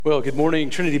Well, good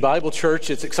morning, Trinity Bible Church.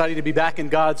 It's exciting to be back in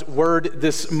God's Word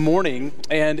this morning.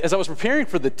 And as I was preparing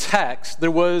for the text,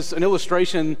 there was an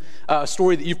illustration, a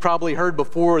story that you've probably heard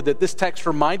before that this text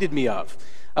reminded me of.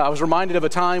 I was reminded of a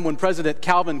time when President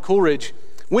Calvin Coolidge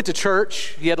went to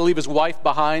church. He had to leave his wife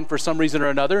behind for some reason or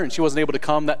another, and she wasn't able to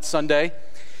come that Sunday.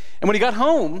 And when he got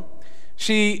home,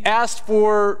 she asked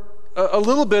for a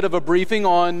little bit of a briefing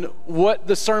on what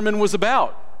the sermon was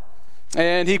about.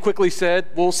 And he quickly said,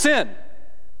 well, sin.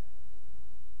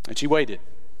 And she waited.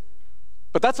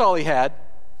 But that's all he had.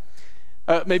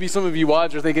 Maybe some of you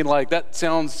wives are thinking, like, that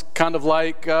sounds kind of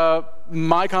like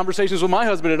my conversations with my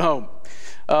husband at home.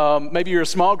 Maybe you're a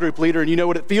small group leader and you know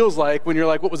what it feels like when you're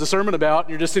like, what was the sermon about? And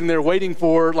you're just sitting there waiting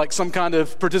for like some kind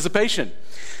of participation.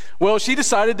 Well, she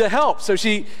decided to help. So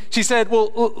she said,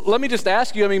 well, let me just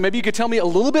ask you, maybe you could tell me a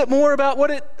little bit more about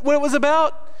what it was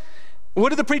about. What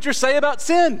did the preacher say about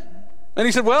sin? And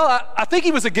he said, well, I think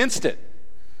he was against it.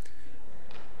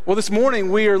 Well, this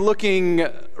morning we are looking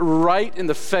right in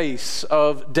the face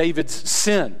of David's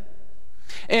sin.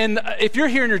 And if you're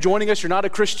here and you're joining us, you're not a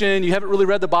Christian, you haven't really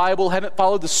read the Bible, haven't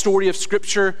followed the story of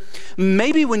Scripture,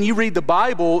 maybe when you read the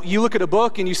Bible, you look at a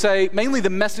book and you say, mainly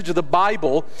the message of the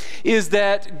Bible is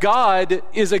that God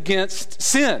is against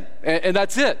sin, and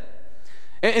that's it.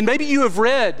 And maybe you have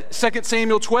read 2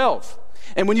 Samuel 12.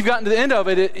 And when you've gotten to the end of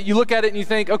it, you look at it and you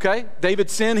think, okay,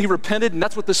 David sinned, he repented, and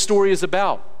that's what this story is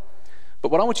about. But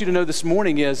what I want you to know this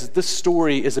morning is this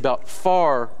story is about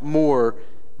far more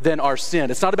than our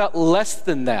sin. It's not about less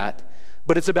than that,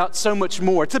 but it's about so much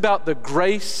more. It's about the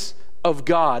grace of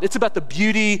God. It's about the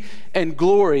beauty and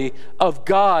glory of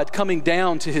God coming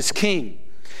down to his king.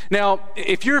 Now,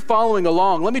 if you're following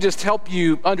along, let me just help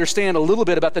you understand a little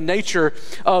bit about the nature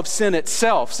of sin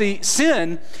itself. See,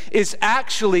 sin is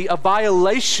actually a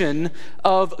violation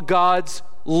of God's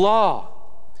law.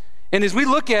 And as we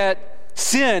look at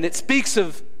sin, it speaks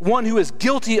of one who is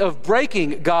guilty of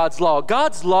breaking God's law.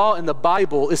 God's law in the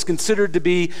Bible is considered to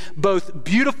be both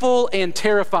beautiful and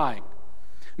terrifying.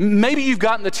 Maybe you've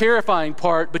gotten the terrifying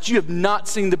part, but you have not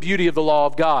seen the beauty of the law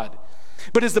of God.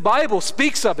 But as the Bible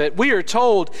speaks of it, we are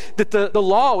told that the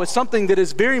law is something that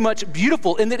is very much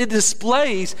beautiful and that it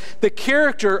displays the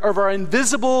character of our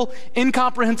invisible,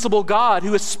 incomprehensible God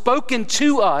who has spoken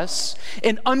to us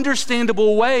in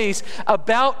understandable ways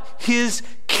about his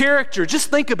character. Just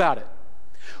think about it.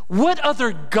 What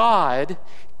other God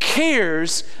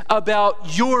cares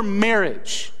about your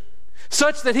marriage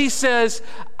such that he says,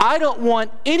 I don't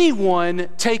want anyone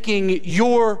taking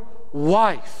your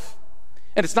wife?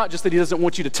 And it's not just that he doesn't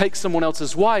want you to take someone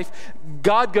else's wife.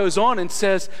 God goes on and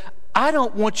says, I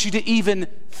don't want you to even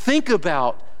think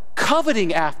about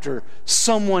coveting after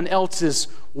someone else's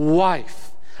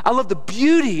wife. I love the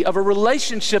beauty of a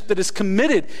relationship that is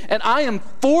committed, and I am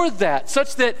for that,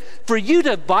 such that for you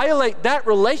to violate that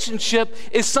relationship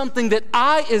is something that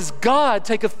I, as God,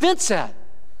 take offense at.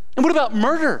 And what about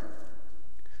murder?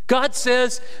 God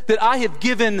says that I have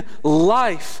given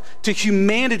life to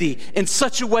humanity in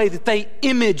such a way that they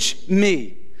image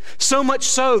me. So much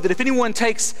so that if anyone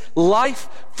takes life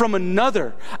from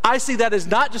another, I see that as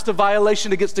not just a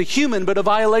violation against a human, but a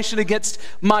violation against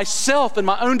myself and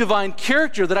my own divine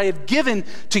character that I have given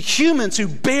to humans who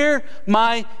bear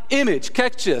my image.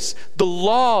 Catch this. The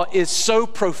law is so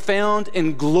profound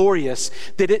and glorious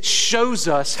that it shows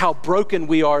us how broken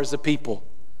we are as a people.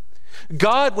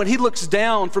 God, when he looks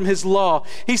down from his law,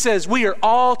 he says we are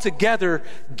all together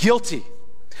guilty.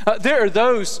 There are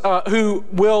those who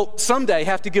will someday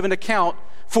have to give an account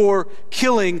for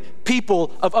killing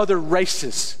people of other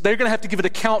races. They're going to have to give an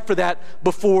account for that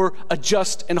before a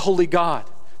just and holy God.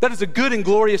 That is a good and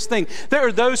glorious thing. There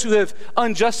are those who have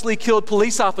unjustly killed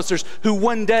police officers who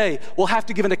one day will have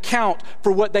to give an account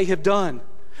for what they have done.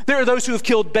 There are those who have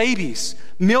killed babies,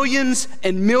 millions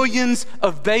and millions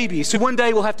of babies, who one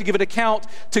day will have to give an account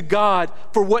to God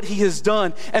for what he has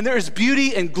done. And there is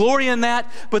beauty and glory in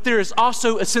that, but there is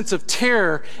also a sense of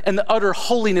terror in the utter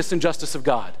holiness and justice of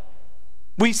God.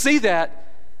 We see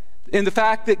that in the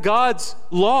fact that God's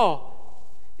law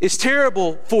is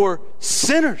terrible for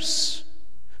sinners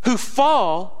who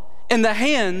fall in the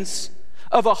hands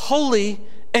of a holy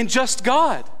and just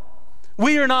God.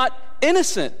 We are not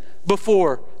innocent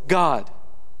before God.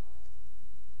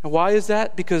 And why is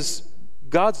that? Because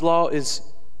God's law is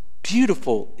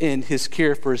beautiful in his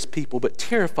care for his people, but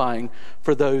terrifying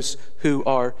for those who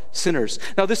are sinners.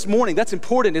 Now this morning, that's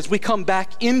important as we come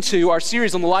back into our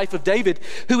series on the life of David,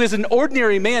 who is an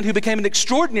ordinary man who became an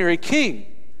extraordinary king.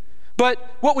 But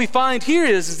what we find here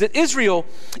is that Israel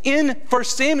in 1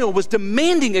 Samuel was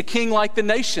demanding a king like the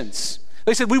nations.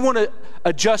 They said, we want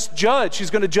a just judge who's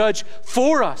going to judge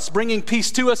for us, bringing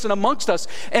peace to us and amongst us.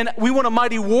 And we want a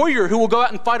mighty warrior who will go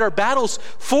out and fight our battles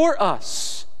for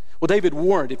us. Well, David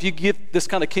warned, if you give this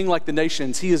kind of king like the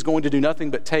nations, he is going to do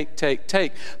nothing but take, take,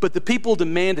 take. But the people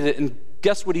demanded it, and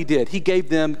guess what he did? He gave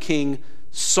them King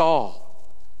Saul.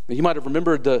 Now, you might have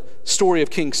remembered the story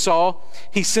of King Saul.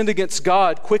 He sinned against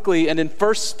God quickly, and in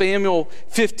 1 Samuel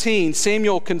 15,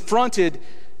 Samuel confronted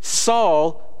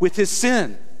Saul with his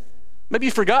sin. Maybe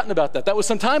you've forgotten about that. That was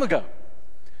some time ago.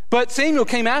 But Samuel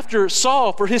came after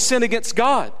Saul for his sin against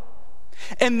God.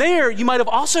 And there, you might have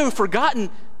also forgotten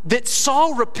that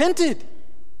Saul repented.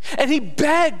 And he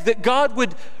begged that God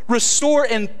would restore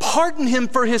and pardon him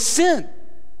for his sin.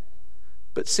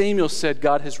 But Samuel said,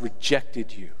 God has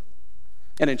rejected you.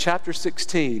 And in chapter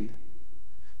 16,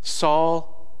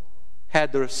 Saul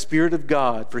had the Spirit of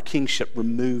God for kingship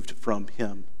removed from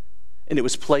him. And it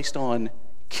was placed on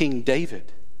King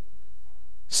David.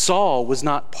 Saul was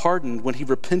not pardoned when he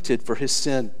repented for his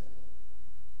sin.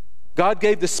 God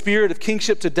gave the spirit of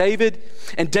kingship to David,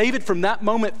 and David from that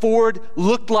moment forward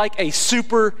looked like a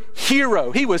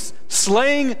superhero. He was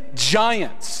slaying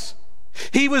giants.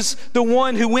 He was the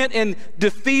one who went and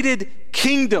defeated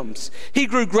kingdoms. He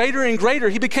grew greater and greater.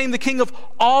 He became the king of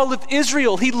all of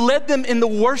Israel. He led them in the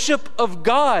worship of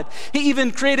God. He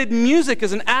even created music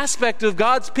as an aspect of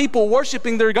God's people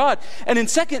worshiping their God. And in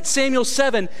 2 Samuel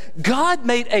 7, God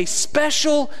made a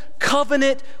special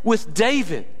covenant with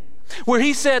David where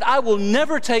he said, I will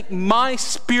never take my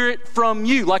spirit from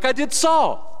you like I did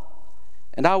Saul,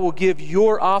 and I will give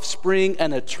your offspring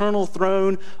an eternal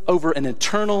throne over an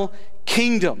eternal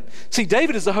kingdom. See,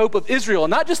 David is the hope of Israel,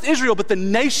 and not just Israel, but the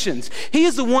nations. He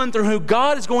is the one through whom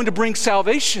God is going to bring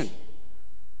salvation.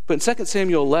 But in 2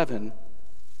 Samuel 11,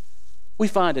 we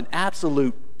find an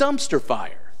absolute dumpster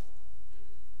fire.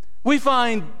 We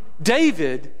find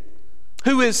David,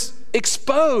 who is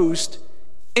exposed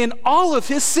in all of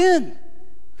his sin.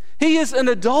 He is an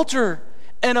adulterer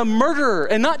and a murderer,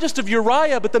 and not just of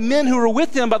Uriah, but the men who were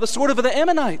with him by the sword of the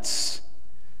Ammonites.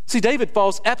 See, David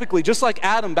falls epically, just like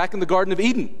Adam back in the Garden of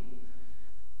Eden.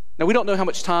 Now, we don't know how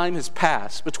much time has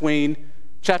passed between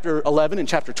chapter 11 and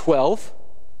chapter 12,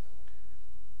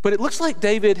 but it looks like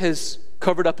David has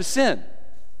covered up his sin.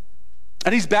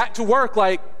 And he's back to work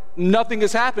like nothing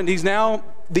has happened. He's now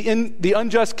the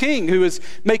unjust king who is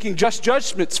making just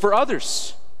judgments for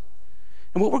others.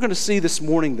 And what we're going to see this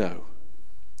morning, though,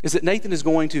 is that Nathan is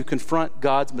going to confront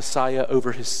God's Messiah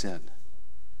over his sin.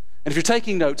 And if you're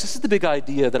taking notes, this is the big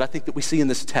idea that I think that we see in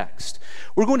this text.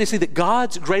 We're going to see that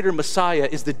God's greater Messiah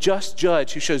is the just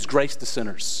judge who shows grace to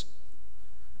sinners.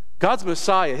 God's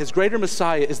Messiah, his greater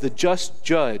Messiah, is the just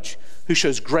judge who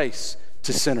shows grace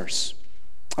to sinners.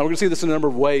 We're going to see this in a number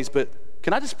of ways, but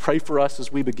can I just pray for us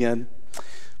as we begin?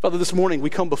 Father, this morning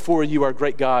we come before you, our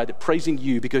great God, praising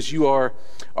you because you are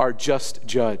our just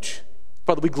judge.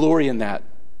 Father, we glory in that.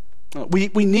 We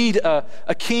need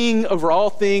a king over all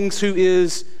things who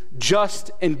is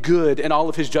just and good in all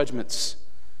of his judgments.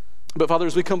 But Father,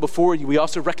 as we come before you, we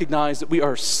also recognize that we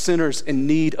are sinners in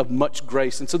need of much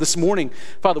grace. And so this morning,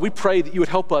 Father, we pray that you would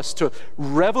help us to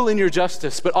revel in your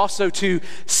justice, but also to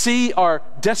see our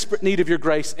desperate need of your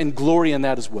grace and glory in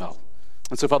that as well.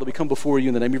 And so, Father, we come before you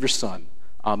in the name of your Son.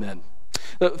 Amen.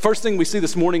 The first thing we see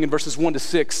this morning in verses 1 to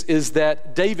 6 is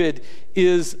that David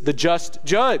is the just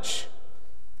judge.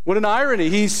 What an irony.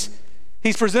 He's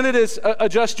presented as a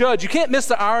just judge. You can't miss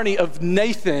the irony of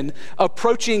Nathan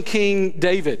approaching King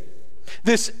David,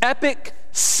 this epic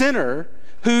sinner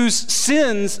whose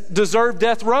sins deserve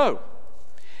death row.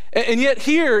 And yet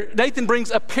here, Nathan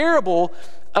brings a parable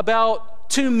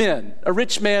about two men, a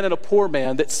rich man and a poor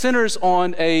man, that centers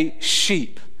on a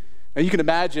sheep. Now, you can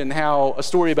imagine how a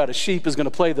story about a sheep is going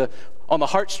to play on the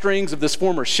heartstrings of this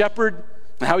former shepherd,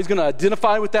 and how he's going to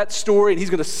identify with that story, and he's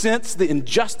going to sense the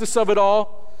injustice of it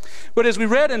all. But as we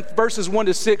read in verses 1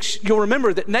 to 6, you'll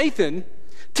remember that Nathan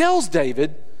tells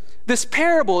David this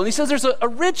parable, and he says there's a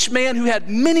rich man who had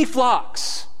many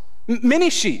flocks, many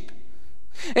sheep.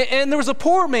 And there was a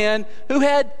poor man who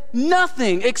had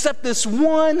nothing except this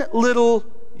one little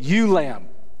ewe lamb,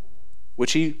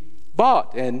 which he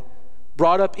bought and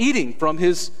brought up eating from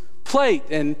his plate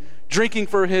and drinking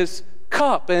from his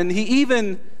cup. And he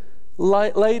even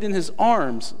laid in his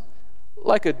arms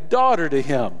like a daughter to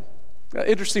him.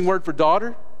 Interesting word for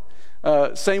daughter.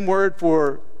 Same word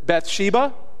for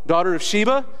Bathsheba, daughter of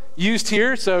Sheba, used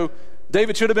here. So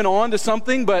David should have been on to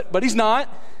something, but he's not.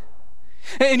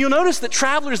 And you'll notice that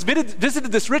travelers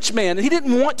visited this rich man, and he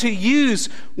didn't want to use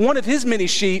one of his many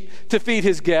sheep to feed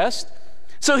his guest.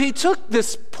 So he took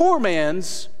this poor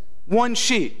man's one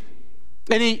sheep,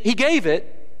 and he gave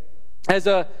it as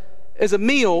as a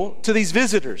meal to these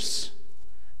visitors.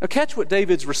 Now catch what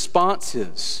David's response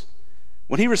is.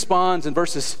 When he responds in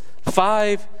verses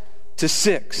 5 to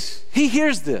 6, he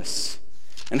hears this.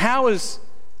 And how is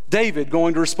David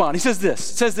going to respond? He says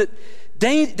this. It says that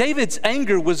David's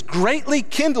anger was greatly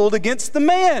kindled against the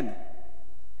man.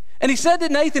 And he said to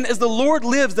Nathan, as the Lord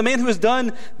lives, the man who has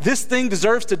done this thing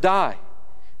deserves to die.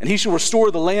 And he shall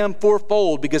restore the lamb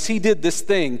fourfold because he did this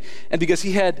thing and because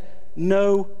he had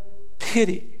no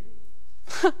pity.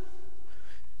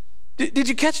 Did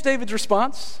you catch David's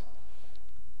response?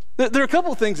 There are a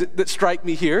couple of things that strike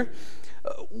me here.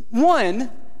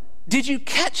 One, did you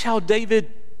catch how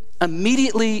David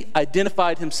immediately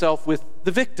identified himself with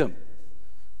the victim?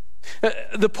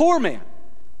 The poor man.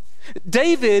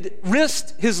 David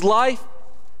risked his life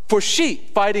for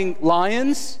sheep, fighting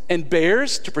lions and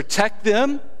bears to protect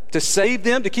them, to save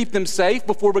them, to keep them safe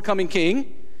before becoming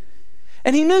king.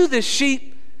 And he knew his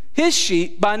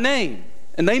sheep by name,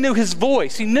 and they knew his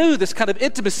voice. He knew this kind of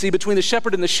intimacy between the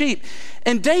shepherd and the sheep.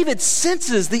 And David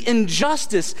senses the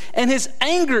injustice, and his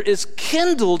anger is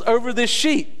kindled over this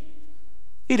sheep.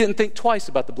 He didn't think twice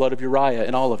about the blood of Uriah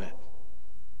and all of it.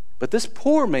 But this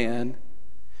poor man,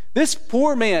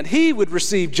 he would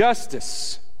receive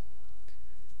justice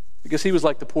because he was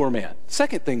like the poor man.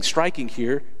 Second thing striking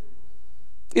here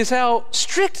is how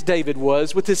strict David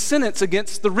was with his sentence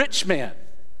against the rich man,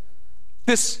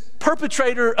 this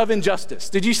perpetrator of injustice.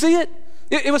 Did you see it?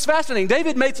 It was fascinating.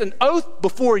 David makes an oath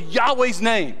before Yahweh's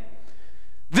name.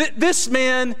 This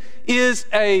man is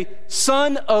a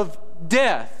son of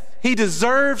death. He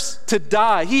deserves to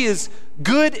die. He is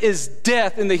good as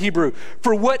death in the Hebrew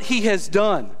for what he has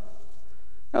done.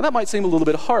 Now that might seem a little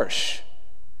bit harsh,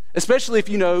 especially if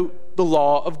you know the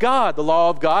law of God. The law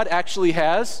of God actually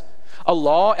has a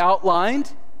law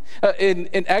outlined in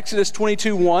Exodus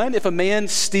 22:1. If a man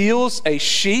steals a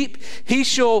sheep, he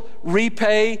shall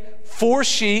repay 4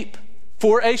 sheep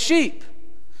for a sheep,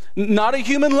 not a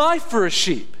human life for a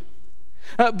sheep.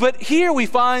 But here we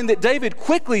find that David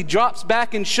quickly drops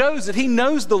back and shows that he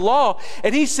knows the law,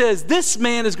 and he says this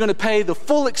man is going to pay the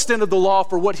full extent of the law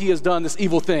for what he has done, this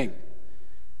evil thing.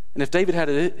 And if David had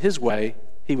it his way,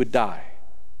 he would die.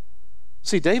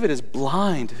 See, David is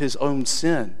blind to his own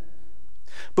sin,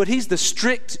 but he's the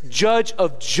strict judge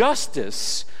of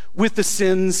justice with the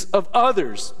sins of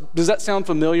others. Does that sound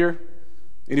familiar?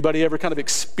 Anybody ever kind of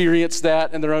experienced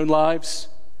that in their own lives?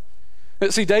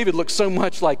 See, David looks so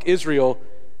much like Israel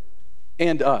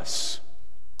and us,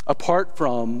 apart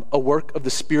from a work of the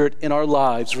Spirit in our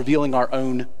lives revealing our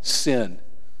own sin.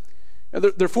 Now,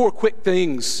 there are 4 quick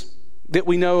things that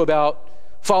we know about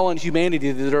fallen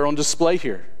humanity that are on display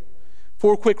here.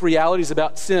 4 quick realities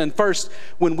about sin. First,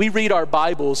 when we read our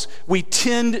Bibles, we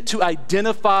tend to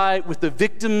identify with the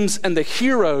victims and the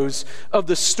heroes of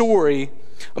the story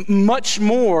much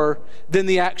more than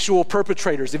the actual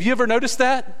perpetrators. Have you ever noticed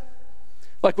that?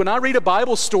 Like when I read a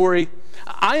Bible story,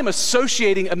 I am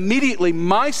associating immediately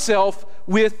myself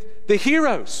with the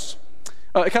heroes.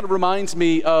 It kind of reminds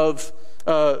me of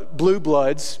Blue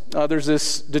Bloods. There's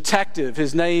this detective.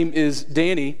 His name is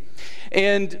Danny.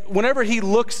 And whenever he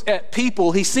looks at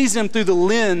people, he sees them through the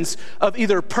lens of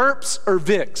either perps or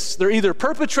vicks. They're either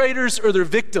perpetrators or they're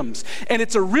victims. And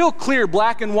it's a real clear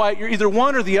black and white. You're either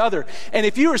one or the other. And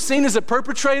if you are seen as a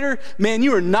perpetrator, man,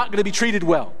 you are not going to be treated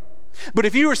well. But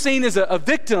if you are seen as a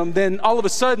victim, then all of a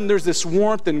sudden there's this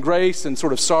warmth and grace and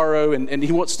sort of sorrow, and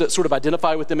he wants to sort of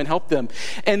identify with them and help them.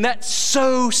 And that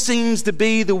so seems to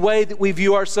be the way that we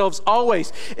view ourselves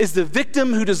always, is the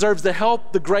victim who deserves the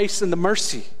help, the grace, and the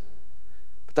mercy.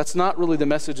 But that's not really the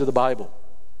message of the Bible.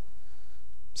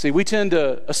 See, we tend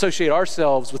to associate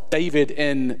ourselves with David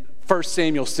in 1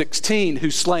 Samuel 16,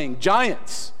 who's slaying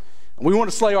giants. We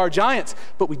want to slay our giants,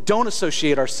 but we don't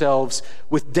associate ourselves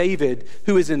with David,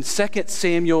 who is in 2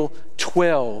 Samuel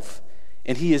 12,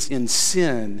 and he is in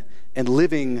sin and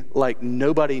living like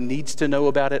nobody needs to know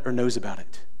about it or knows about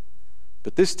it.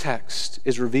 But this text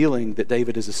is revealing that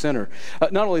David is a sinner.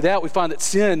 Not only that, we find that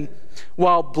sin,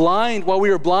 while we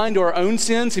are blind to our own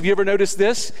sins, have you ever noticed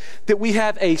this? That we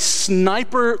have a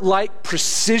sniper-like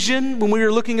precision when we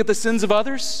are looking at the sins of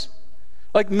others.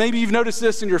 Like maybe you've noticed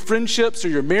this in your friendships or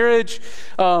your marriage.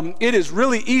 It is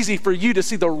really easy for you to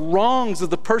see the wrongs of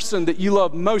the person that you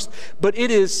love most, but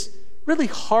it is really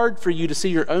hard for you to see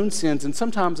your own sins, and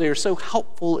sometimes they are so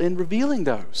helpful in revealing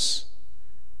those.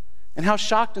 And how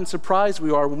shocked and surprised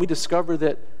we are when we discover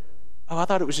that, oh, I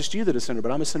thought it was just you that is a sinner,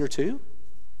 but I'm a sinner too?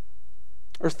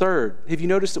 Or third, have you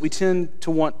noticed that we tend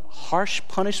to want harsh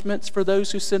punishments for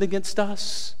those who sin against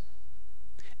us?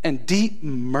 And deep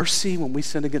mercy when we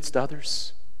sin against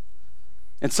others.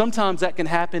 And sometimes that can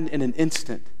happen in an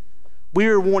instant We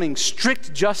are wanting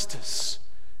strict justice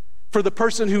for the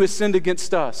person who has sinned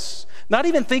against us, not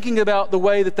even thinking about the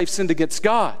way that they've sinned against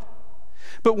God.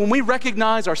 But when we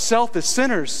recognize ourselves as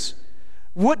sinners,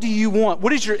 what do you want?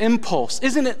 What is your impulse?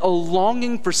 Isn't it a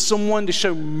longing for someone to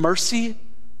show mercy?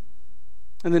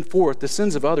 And then fourth, the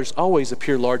sins of others always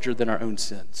appear larger than our own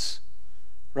sins,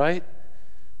 right?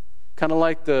 Kind of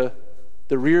like the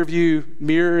rear view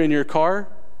mirror in your car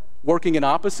working in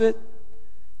opposite.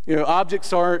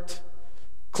 Objects aren't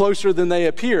closer than they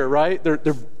appear, right? They're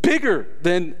bigger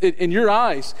than in your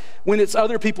eyes when it's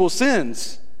other people's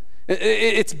sins.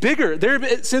 It's bigger.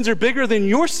 Their sins are bigger than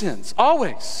your sins,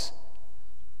 always.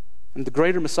 And the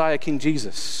greater Messiah, King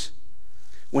Jesus,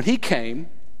 when he came,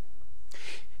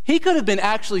 he could have been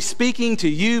actually speaking to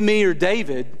you, me, or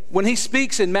David when he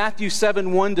speaks in Matthew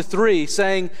 7:1-3,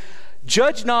 saying,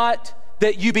 "Judge not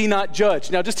that you be not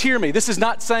judged." Now just hear me. This is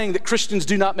not saying that Christians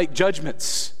do not make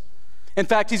judgments. In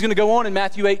fact, he's going to go on in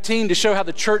Matthew 18 to show how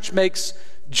the church makes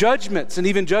judgments and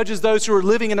even judges those who are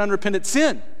living in unrepentant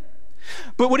sin.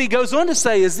 But what he goes on to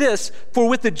say is this: "For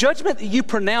with the judgment that you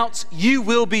pronounce, you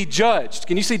will be judged."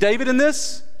 Can you see David in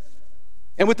this?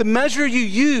 "And with the measure you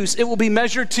use, it will be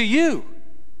measured to you."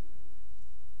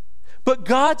 But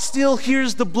God still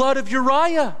hears the blood of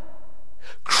Uriah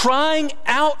crying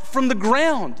out from the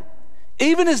ground,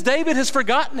 even as David has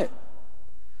forgotten it.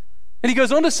 And he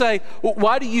goes on to say, "Well,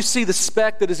 why do you see the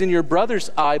speck that is in your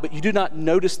brother's eye, but you do not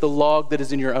notice the log that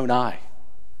is in your own eye?"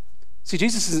 See,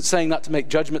 Jesus isn't saying not to make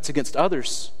judgments against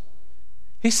others.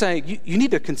 He's saying you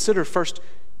need to consider first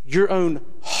your own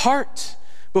heart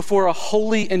before a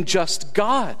holy and just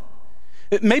God.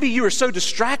 Maybe you are so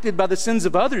distracted by the sins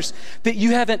of others that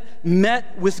you haven't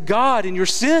met with God in your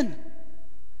sin.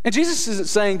 And Jesus isn't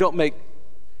saying don't make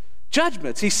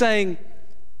judgments. He's saying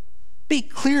be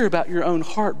clear about your own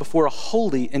heart before a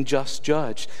holy and just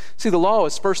judge. See, the law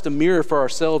is first a mirror for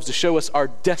ourselves to show us our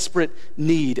desperate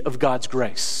need of God's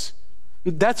grace.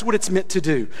 That's what it's meant to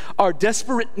do, our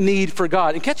desperate need for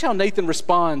God. And catch how Nathan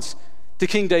responds to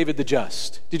King David the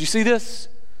just. Did you see this?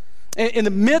 In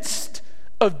the midst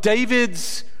of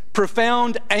David's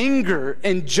profound anger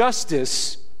and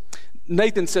justice,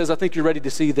 Nathan says, "I think you're ready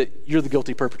to see that you're the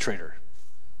guilty perpetrator."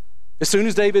 As soon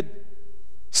as David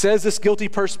says this guilty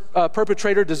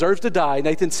perpetrator deserves to die,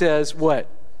 Nathan says, what?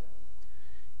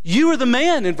 "You are the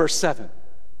man," in verse 7.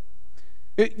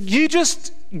 You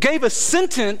just gave a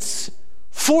sentence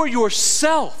for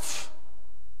yourself.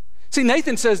 See,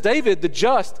 Nathan says David, the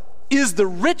just, is the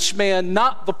rich man,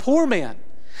 not the poor man,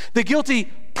 the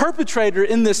guilty perpetrator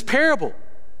in this parable.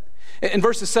 In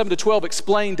verses 7-12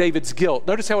 explain David's guilt.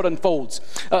 Notice how it unfolds.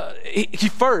 He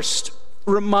first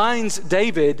reminds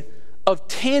David of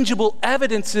tangible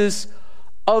evidences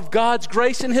of God's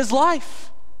grace in his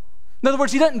life. In other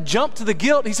words, he doesn't jump to the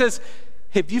guilt. He says,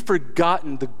 "Have you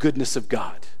forgotten the goodness of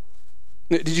God?"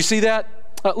 Did you see that?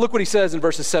 Look what he says in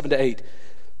verses 7-8.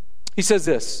 He says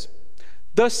this: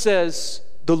 "Thus says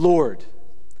the Lord,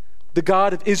 the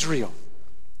God of Israel,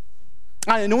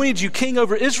 I anointed you king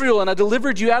over Israel, and I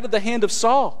delivered you out of the hand of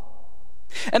Saul.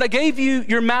 And I gave you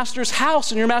your master's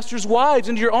house and your master's wives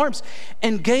into your arms,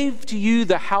 and gave to you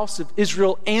the house of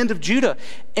Israel and of Judah.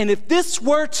 And if this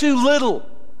were too little,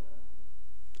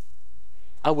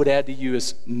 I would add to you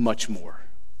as much more."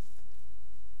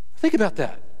 Think about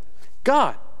that.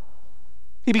 God,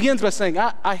 he begins by saying,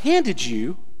 I handed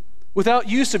you, without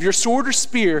use of your sword or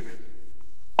spear,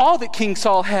 all that King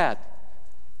Saul had,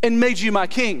 and made you my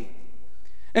king.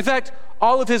 In fact,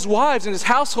 all of his wives and his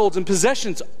households and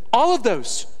possessions, all of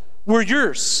those were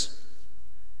yours.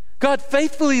 God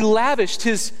faithfully lavished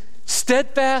his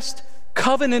steadfast,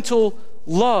 covenantal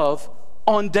love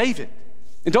on David.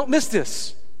 And don't miss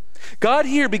this. God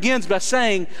here begins by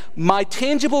saying, my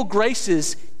tangible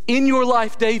graces in your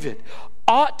life, David,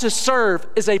 ought to serve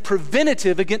as a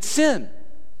preventative against sin.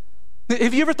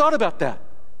 Have you ever thought about that?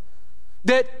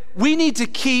 That we need to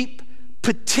keep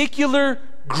particular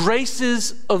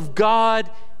graces of God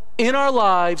in our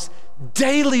lives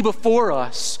daily before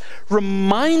us,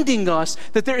 reminding us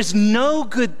that there is no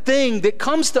good thing that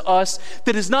comes to us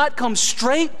that has not come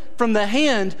straight from the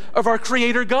hand of our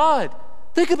Creator God.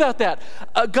 Think about that.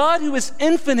 A God who is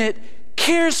infinite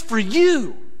cares for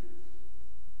you,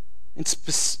 and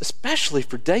especially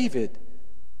for David,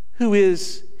 who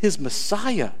is his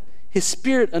Messiah, his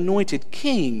Spirit-anointed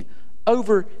King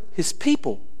over his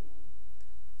people.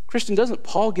 Christian, doesn't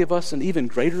Paul give us an even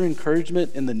greater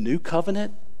encouragement in the new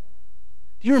covenant?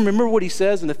 Do you remember what he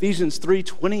says in Ephesians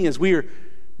 3:20 as we are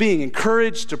being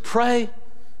encouraged to pray?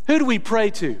 Who do we pray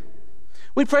to?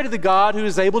 We pray to the God who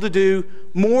is able to do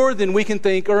more than we can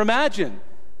think or imagine.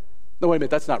 No, wait a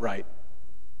minute, that's not right.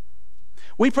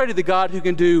 We pray to the God who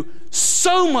can do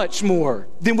so much more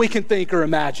than we can think or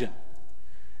imagine.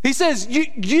 He says,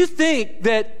 you think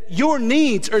that your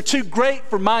needs are too great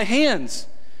for my hands.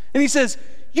 And he says,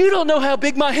 you don't know how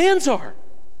big my hands are.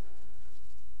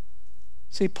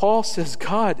 See, Paul says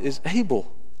God is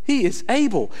able. He is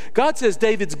able. God says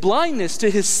David's blindness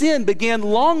to his sin began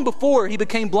long before he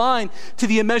became blind to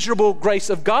the immeasurable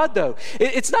grace of God, though.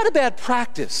 It's not a bad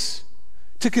practice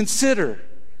to consider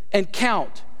and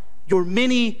count your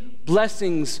many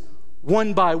blessings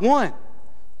one by one.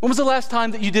 When was the last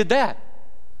time that you did that?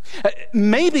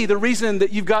 Maybe the reason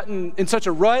that you've gotten in such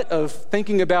a rut of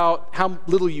thinking about how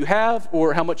little you have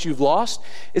or how much you've lost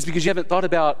is because you haven't thought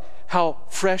about how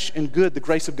fresh and good the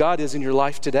grace of God is in your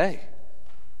life today.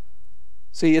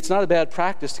 See, it's not a bad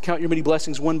practice to count your many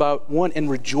blessings one by one and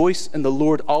rejoice in the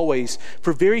Lord always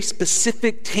for very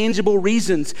specific, tangible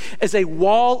reasons as a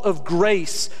wall of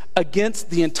grace against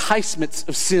the enticements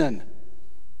of sin.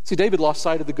 See, David lost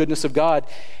sight of the goodness of God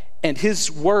and his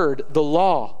word, the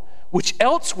law, which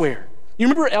elsewhere, you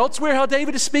remember elsewhere how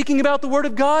David is speaking about the word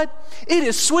of God? It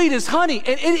is sweet as honey,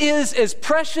 and it is as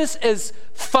precious as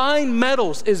fine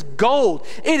metals, as gold.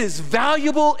 It is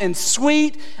valuable and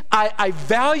sweet. I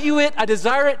value it. I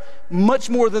desire it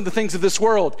much more than the things of this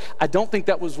world. I don't think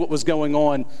that was what was going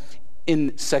on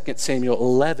in 2 Samuel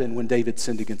 11 when David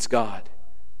sinned against God.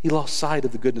 He lost sight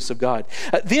of the goodness of God.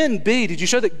 Then B, did you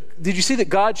see that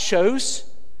God shows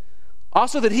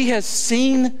also that he has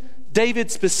seen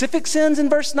David's specific sins in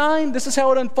verse 9? This is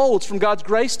how it unfolds from God's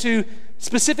grace to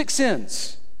specific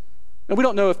sins. Now, we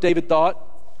don't know if David thought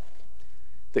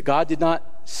that God did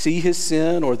not see his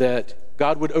sin or that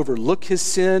God would overlook his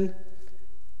sin,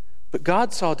 but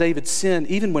God saw David's sin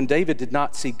even when David did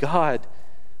not see God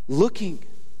looking,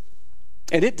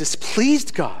 and it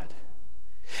displeased God.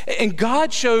 And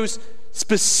God shows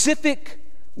specific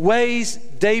ways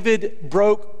David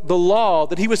broke the law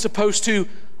that he was supposed to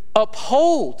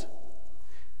uphold.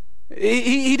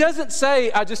 He doesn't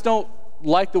say, I just don't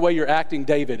like the way you're acting,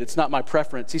 David. It's not my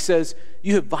preference. He says,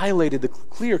 you have violated the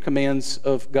clear commands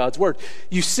of God's word.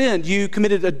 You sinned. You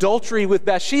committed adultery with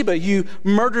Bathsheba. You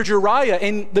murdered Uriah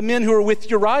and the men who are with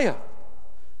Uriah.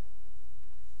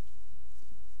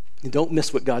 And don't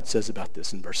miss what God says about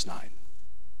this in verse 9.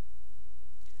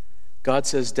 God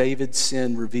says David's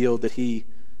sin revealed that he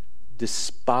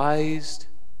despised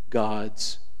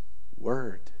God's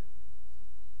word.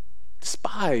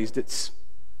 Despised. It's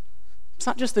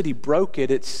not just that he broke it,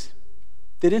 it's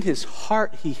that in his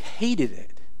heart he hated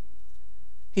it.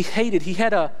 He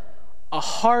had a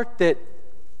heart that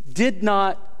did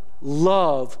not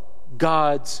love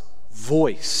God's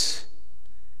voice.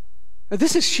 Now,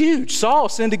 this is huge. Saul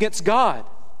sinned against God,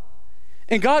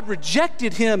 and God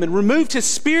rejected him and removed his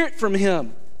spirit from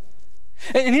him.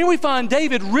 And here we find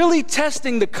David really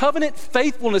testing the covenant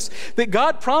faithfulness that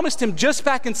God promised him just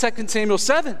back in 2 Samuel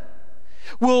 7.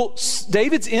 Will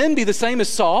David's end be the same as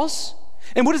Saul's?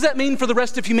 And what does that mean for the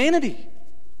rest of humanity?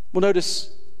 Well,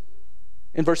 notice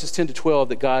in verses 10 to 12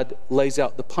 that God lays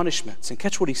out the punishments. And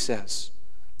catch what he says.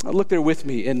 Now look there with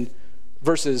me in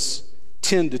verses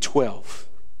 10 to 12.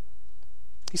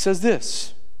 He says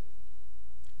this,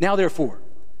 now therefore,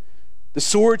 the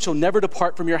sword shall never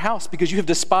depart from your house because you have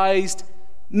despised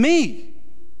me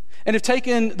and have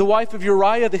taken the wife of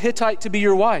Uriah the Hittite to be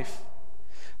your wife.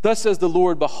 Thus says the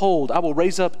Lord, behold, I will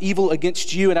raise up evil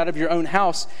against you and out of your own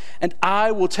house, and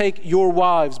I will take your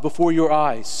wives before your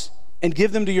eyes and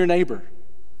give them to your neighbor.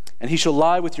 And he shall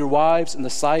lie with your wives in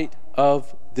the sight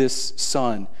of this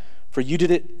son, for you did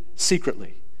it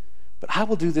secretly. But I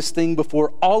will do this thing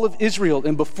before all of Israel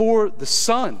and before the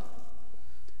sun.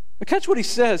 Now catch what he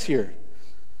says here.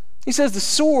 He says the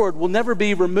sword will never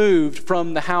be removed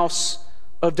from the house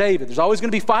of David. There's always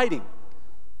going to be fighting.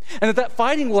 And that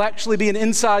fighting will actually be an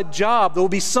inside job. There will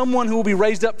be someone who will be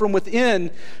raised up from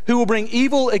within who will bring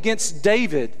evil against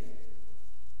David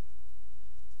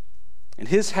and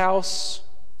his house.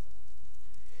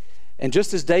 And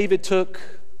just as David took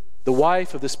the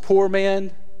wife of this poor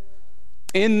man,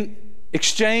 in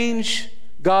exchange,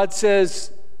 God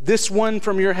says, this one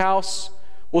from your house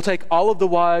will take all of the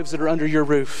wives that are under your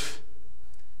roof.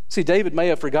 See, David may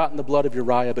have forgotten the blood of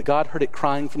Uriah, but God heard it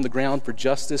crying from the ground for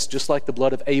justice, just like the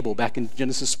blood of Abel back in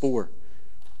Genesis 4.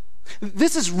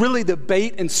 This is really the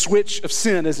bait and switch of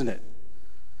sin, isn't it?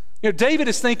 You know, David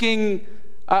is thinking,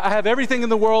 I have everything in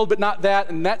the world, but not that,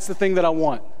 and that's the thing that I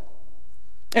want.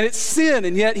 And it's sin,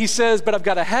 and yet he says, but I've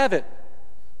got to have it.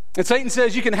 And Satan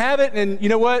says, you can have it, and you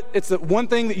know what? It's the one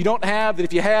thing that you don't have, that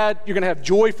if you had, you're going to have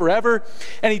joy forever.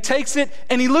 And he takes it,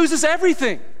 and he loses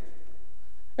everything.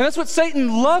 And that's what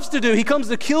Satan loves to do. He comes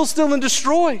to kill, steal, and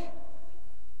destroy.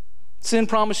 Sin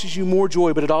promises you more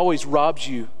joy, but it always robs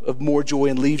you of more joy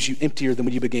and leaves you emptier than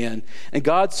when you began. And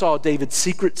God saw David's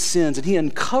secret sins, and he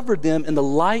uncovered them in the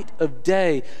light of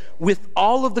day with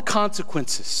all of the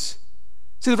consequences.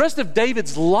 See, the rest of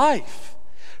David's life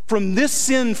from this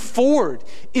sin forward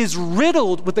is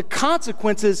riddled with the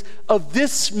consequences of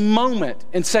this moment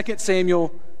in 2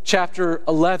 Samuel chapter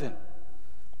 11.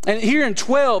 And here in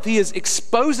 12, he is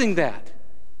exposing that.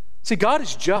 See, God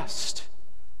is just.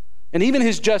 And even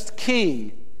his just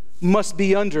king must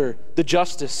be under the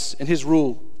justice and his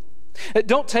rule.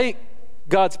 Don't take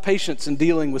God's patience in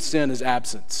dealing with sin as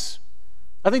absence.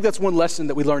 I think that's one lesson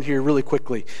that we learn here really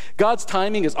quickly. God's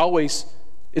timing is always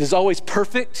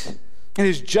perfect, and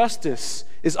his justice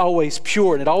is always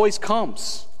pure, and it always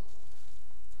comes.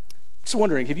 Just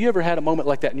wondering, have you ever had a moment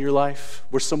like that in your life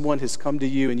where someone has come to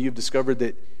you and you've discovered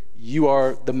that you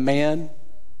are the man,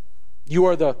 you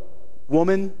are the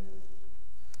woman?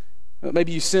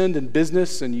 Maybe you sinned in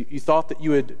business and you thought that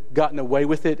you had gotten away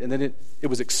with it, and then it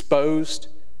was exposed,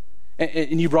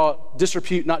 and you brought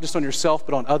disrepute not just on yourself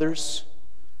but on others.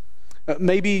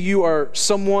 Maybe you are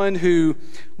someone who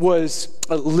was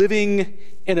living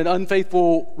in an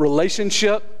unfaithful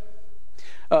relationship.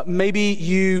 Maybe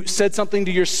you said something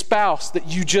to your spouse that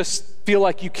you just feel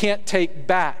like you can't take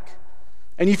back.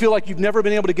 And you feel like you've never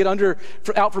been able to get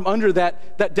out from under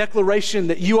that declaration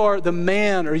that you are the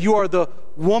man or you are the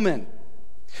woman.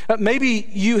 Maybe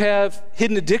you have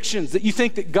hidden addictions that you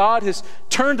think that God has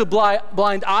turned a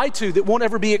blind eye to that won't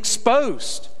ever be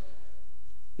exposed.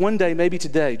 One day, maybe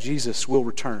today, Jesus will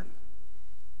return.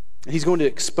 And he's going to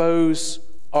expose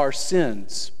our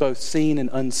sins, both seen and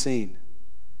unseen.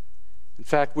 In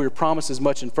fact, we're promised as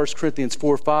much in 1 Corinthians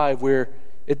 4:5, where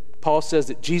Paul says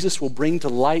that Jesus will bring to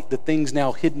light the things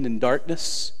now hidden in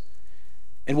darkness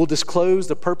and will disclose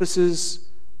the purposes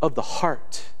of the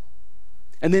heart.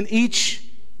 And then each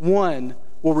one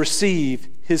will receive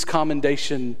his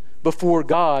commendation before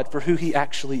God for who he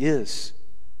actually is.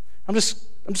 I'm just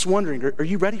wondering, are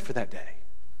you ready for that day?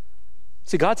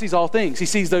 See, God sees all things. He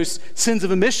sees those sins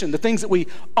of omission, the things that we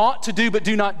ought to do but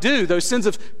do not do, those sins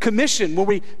of commission, where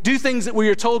we do things that we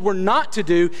are told we're not to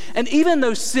do, and even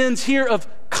those sins here of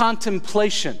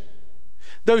contemplation,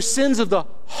 those sins of the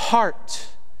heart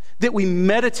that we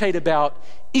meditate about,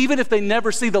 even if they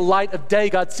never see the light of day,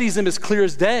 God sees them as clear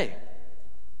as day.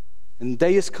 And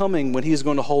day is coming when he is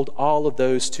going to hold all of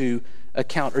those to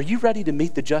account. Are you ready to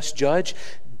meet the just judge?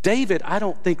 David, I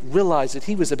don't think, realized that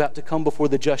he was about to come before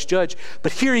the just judge,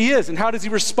 but here he is. And how does he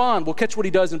respond? We'll catch what he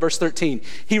does in verse 13.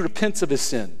 He repents of his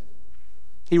sin.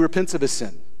 He repents of his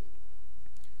sin.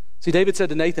 See, David said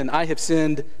to Nathan, I have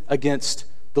sinned against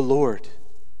the Lord.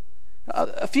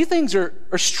 A few things are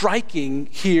striking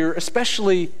here,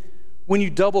 especially when you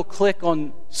double click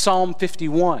on Psalm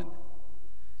 51.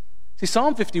 See,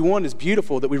 Psalm 51 is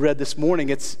beautiful that we read this morning.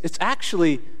 It's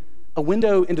actually a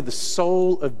window into the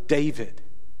soul of David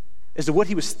as to what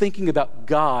he was thinking about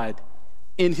God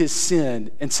in his sin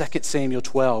in 2 Samuel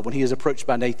 12 when he is approached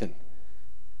by Nathan.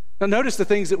 Now notice the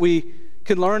things that we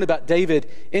can learn about David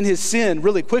in his sin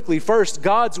really quickly. First,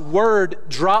 God's word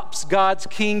drops God's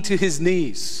king to his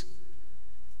knees.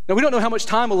 Now we don't know how much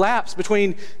time elapsed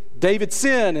between David's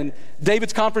sin and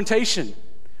David's confrontation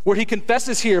where he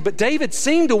confesses here, but David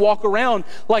seemed to walk around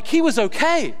like he was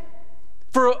okay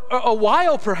for a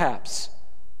while perhaps,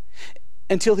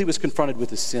 until he was confronted with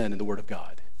his sin in the Word of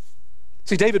God.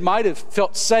 See, David might have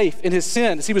felt safe in his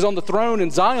sin as he was on the throne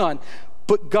in Zion,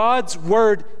 but God's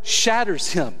Word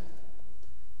shatters him.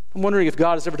 I'm wondering if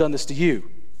God has ever done this to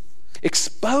you,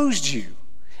 exposed you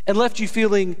and left you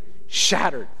feeling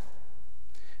shattered.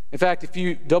 In fact, if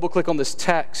you double click on this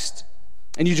text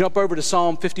and you jump over to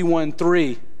Psalm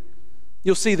 51:3,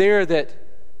 you'll see there that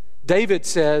David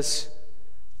says,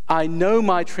 I know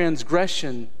my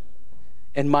transgression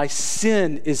and my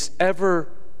sin is ever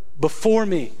before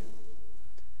me.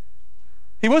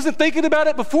 He wasn't thinking about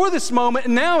it before this moment,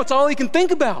 and now it's all he can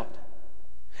think about.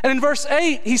 And in verse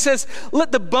 8, he says,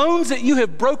 let the bones that you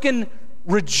have broken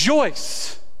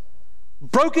rejoice.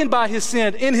 Broken by his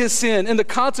sin, in the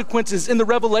consequences, in the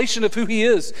revelation of who he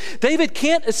is. David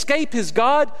can't escape his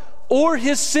God or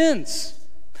his sins.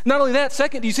 Not only that,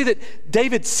 second, do you see that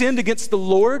David sinned against the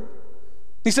Lord?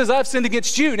 He says, I've sinned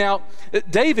against you. Now,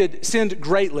 David sinned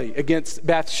greatly against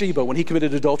Bathsheba when he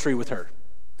committed adultery with her.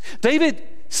 David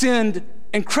sinned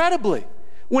incredibly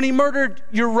when he murdered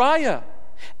Uriah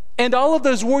and all of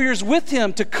those warriors with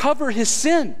him to cover his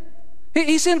sin.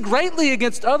 He sinned greatly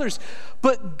against others.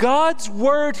 But God's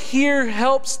word here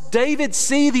helps David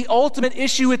see the ultimate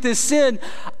issue with his sin.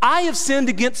 I have sinned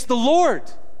against the Lord.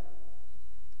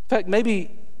 In fact,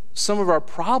 maybe some of our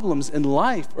problems in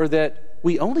life are that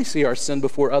we only see our sin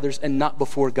before others and not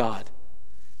before God.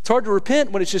 It's hard to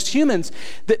repent when it's just humans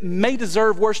that may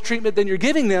deserve worse treatment than you're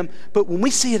giving them, but when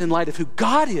we see it in light of who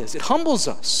God is, it humbles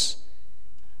us.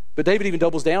 But David even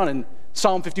doubles down in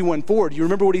Psalm 51:4. Do you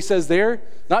remember what he says there?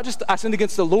 Not just, I sinned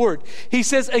against the Lord. He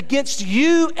says, against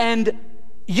you and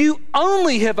you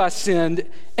only have I sinned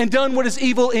and done what is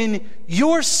evil in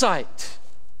your sight.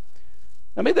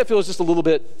 Now, maybe that feels just a little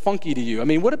bit funky to you. I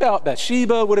mean, what about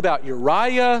Bathsheba? What about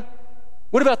Uriah?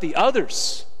 What about the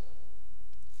others?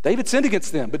 David sinned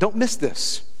against them, but don't miss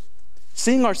this.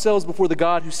 Seeing ourselves before the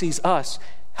God who sees us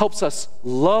helps us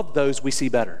love those we see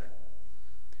better.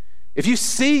 If you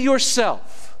see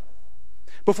yourself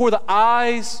before the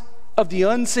eyes of the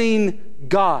unseen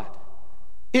God,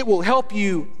 it will help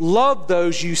you love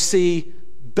those you see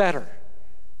better.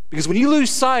 Because when you lose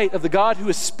sight of the God who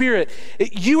is spirit,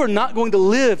 you are not going to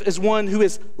live as one who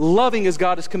is loving as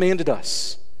God has commanded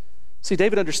us. See,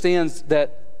 David understands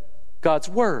that God's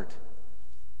word,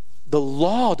 the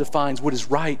law, defines what is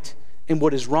right and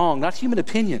what is wrong, not human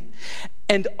opinion.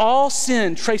 And all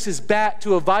sin traces back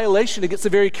to a violation against the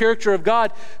very character of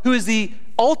God, who is the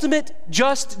ultimate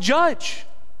just judge.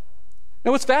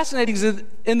 Now, what's fascinating is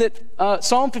in that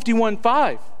Psalm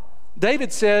 51:5,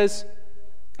 David says,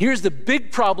 here's the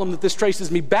big problem that this traces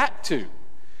me back to.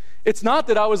 It's not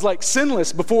that I was like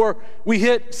sinless before we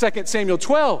hit 2 Samuel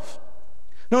 12.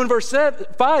 No, in verse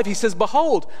 5, he says,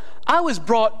 behold, I was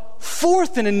brought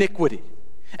forth in iniquity,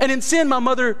 and in sin my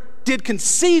mother did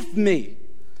conceive me.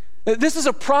 This is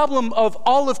a problem of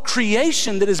all of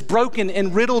creation that is broken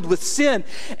and riddled with sin.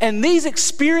 And these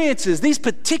experiences, these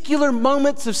particular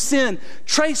moments of sin,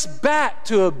 trace back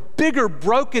to a bigger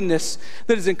brokenness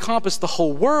that has encompassed the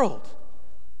whole world.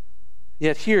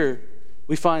 Yet here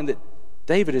we find that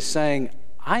David is saying,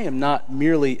 I am not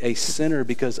merely a sinner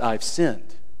because I've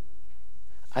sinned.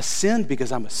 I sinned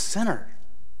because I'm a sinner.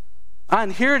 I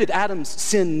inherited Adam's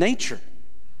sin nature.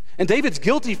 And David's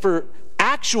guilty for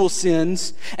actual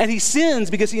sins, and he sins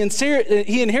because he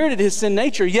inherited his sin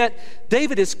nature, yet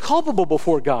David is culpable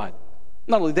before God.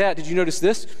 Not only that, did you notice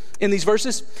this in these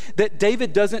verses? That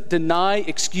David doesn't deny,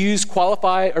 excuse,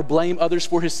 qualify, or blame others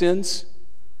for his sins.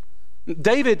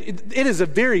 David, it is a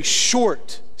very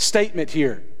short statement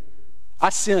here. I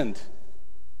sinned.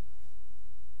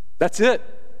 That's it.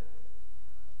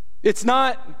 It's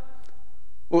not,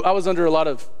 well, I was under a lot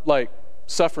of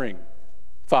suffering,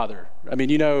 Father. I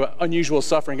mean, unusual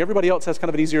suffering. Everybody else has kind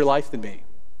of an easier life than me.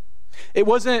 It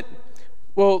wasn't,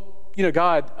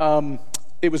 God,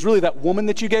 it was really that woman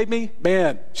that you gave me.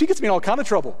 Man, she gets me in all kind of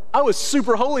trouble. I was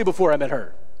super holy before I met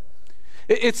her.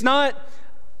 It's not,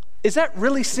 is that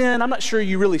really sin? I'm not sure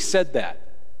you really said that.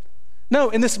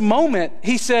 No, in this moment,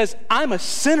 he says, I'm a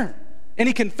sinner. And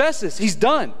he confesses, he's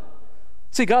done.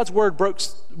 See, God's word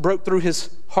broke through his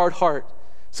hard heart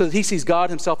so that he sees God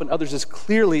himself and others as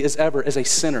clearly as ever as a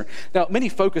sinner. Now, many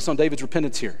focus on David's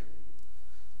repentance here.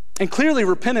 And clearly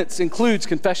repentance includes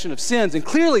confession of sins, and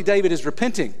clearly David is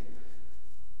repenting.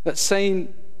 That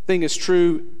same thing is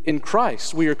true in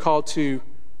Christ. We are called to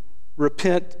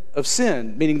repent of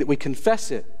sin, meaning that we confess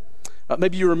it.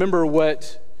 Maybe you remember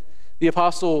what the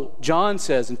Apostle John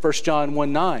says in 1 John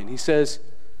 1:9. He says,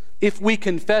 if we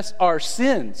confess our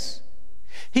sins,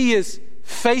 he is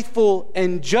faithful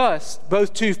and just,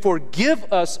 both to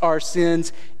forgive us our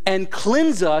sins and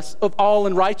cleanse us of all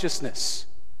unrighteousness.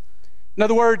 In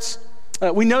other words,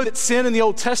 we know that sin in the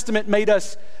Old Testament made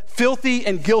us filthy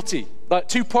and guilty, but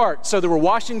two parts. So there were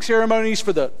washing ceremonies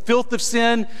for the filth of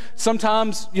sin.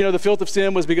 Sometimes, the filth of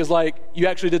sin was because you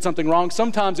actually did something wrong.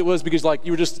 Sometimes it was because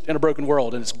you were just in a broken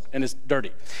world and it's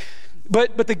dirty.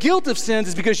 But the guilt of sins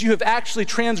is because you have actually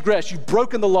transgressed. You've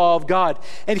broken the law of God.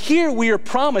 And here we are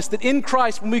promised that in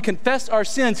Christ, when we confess our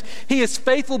sins, he is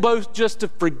faithful both just to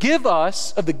forgive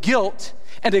us of the guilt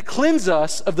and to cleanse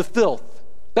us of the filth.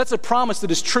 That's a promise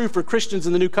that is true for Christians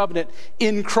in the new covenant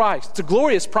in Christ. It's a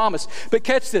glorious promise. But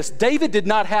catch this. David did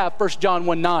not have 1 John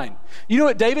 1:9. You know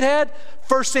what David had?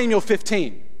 1 Samuel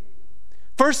 15.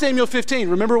 1 Samuel 15.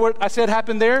 Remember what I said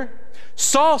happened there?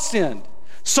 Saul sinned.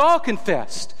 Saul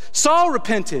confessed. Saul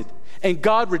repented, and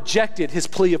God rejected his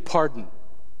plea of pardon.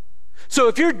 So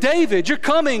if you're David, you're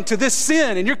coming to this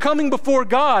sin, and you're coming before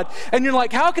God, and you're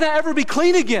like, how can I ever be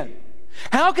clean again?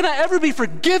 How can I ever be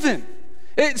forgiven?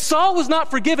 Saul was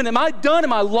not forgiven. Am I done?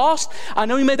 Am I lost? I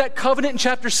know he made that covenant in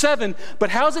chapter 7, but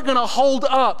how's it going to hold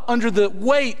up under the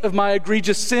weight of my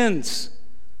egregious sins?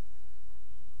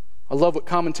 I love what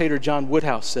commentator John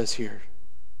Woodhouse says here.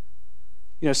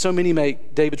 So many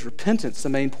make David's repentance the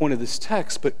main point of this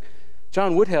text, but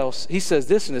John Woodhouse, he says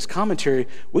this in his commentary,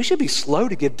 we should be slow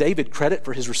to give David credit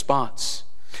for his response.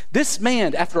 This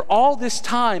man, after all this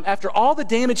time, after all the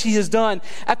damage he has done,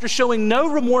 after showing no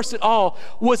remorse at all,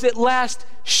 was at last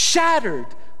shattered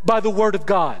by the word of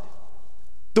God.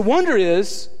 The wonder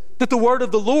is that the word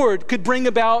of the Lord could bring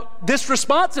about this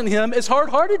response in him, as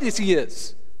hard-hearted as he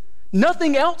is.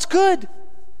 Nothing else could.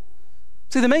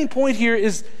 See, the main point here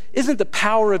isn't the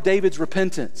power of David's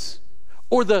repentance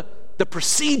or the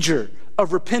procedure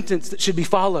of repentance that should be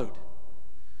followed.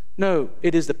 No,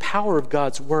 it is the power of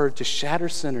God's word to shatter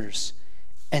sinners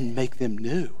and make them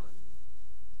new.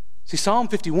 See, Psalm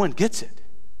 51 gets it.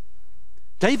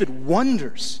 David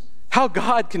wonders how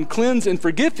God can cleanse and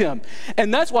forgive him.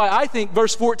 And that's why I think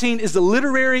verse 14 is the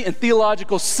literary and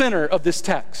theological center of this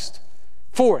text.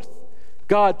 Fourth,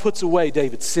 God puts away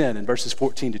David's sin in verses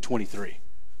 14 to 23.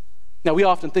 Now, we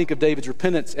often think of David's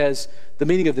repentance as the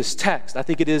meaning of this text. I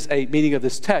think it is a meaning of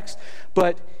this text.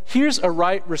 But here's a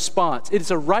right response. It is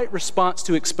a right response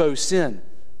to expose sin.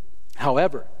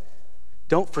 However,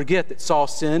 don't forget that Saul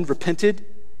sinned, repented,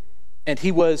 and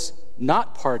he was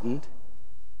not pardoned.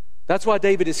 That's why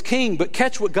David is king. But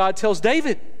catch what God tells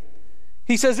David.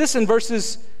 He says this in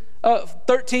verses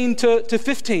 13 to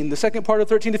 15, the second part of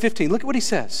 13 to 15. Look at what he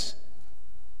says.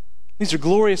 These are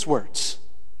glorious words.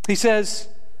 He says,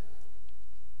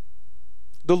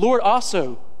 the Lord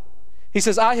also, he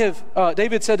says,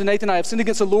 David said to Nathan, I have sinned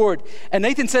against the Lord. And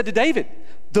Nathan said to David,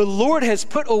 the Lord has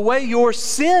put away your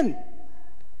sin.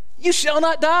 You shall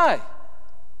not die.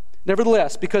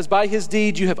 Nevertheless, because by his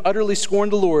deed you have utterly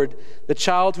scorned the Lord, the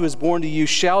child who is born to you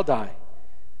shall die.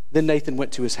 Then Nathan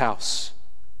went to his house.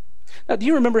 Now, do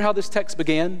you remember how this text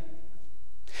began?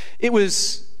 It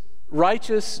was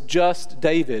righteous, just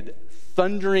David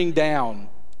thundering down,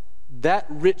 that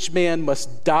rich man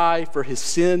must die for his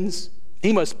sins.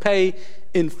 He must pay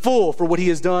in full for what he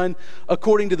has done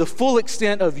according to the full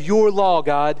extent of your law,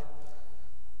 God.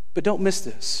 But don't miss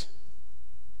this.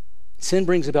 Sin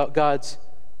brings about God's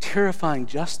terrifying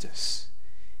justice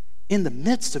in the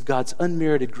midst of God's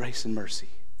unmerited grace and mercy.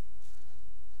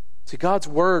 See, God's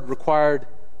word required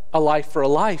a life for a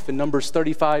life in Numbers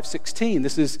 35:16.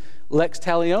 This is lex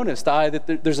talionis, the eye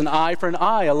that there's an eye for an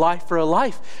eye, a life for a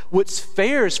life. What's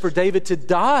fair is for David to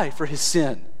die for his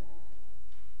sin.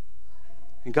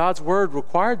 And God's word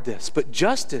required this. But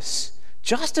justice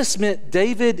meant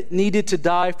David needed to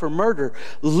die for murder.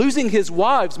 Losing his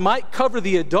wives might cover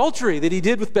the adultery that he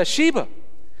did with Bathsheba.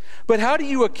 But how do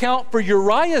you account for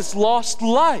Uriah's lost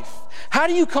life? How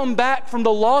do you come back from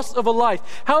the loss of a life?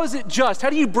 How is it just? How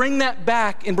do you bring that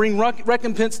back and bring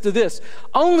recompense to this?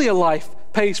 Only a life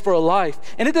pays for a life,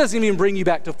 and it doesn't even bring you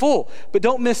back to full. But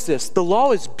don't miss this. The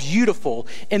law is beautiful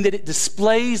in that it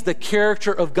displays the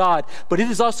character of God, but it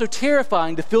is also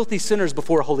terrifying to filthy sinners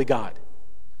before a holy God.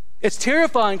 It's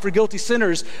terrifying for guilty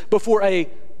sinners before a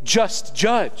just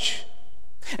judge.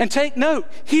 And take note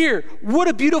here, what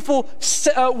a beautiful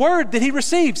word that he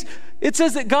receives. It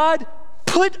says that God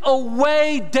put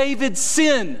away David's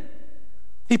sin.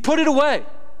 He put it away.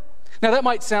 Now that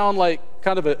might sound like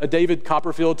kind of a David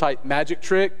Copperfield type magic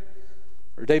trick,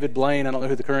 or David Blaine, I don't know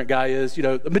who the current guy is,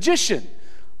 a magician.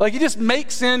 Like he just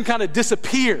makes sin kind of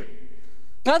disappear.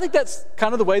 And I think that's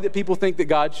kind of the way that people think that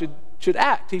God should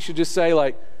act. He should just say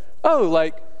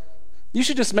you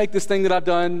should just make this thing that I've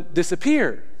done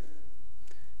disappear.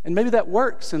 And maybe that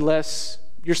works unless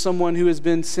you're someone who has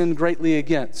been sinned greatly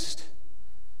against.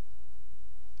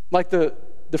 Like the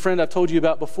friend I've told you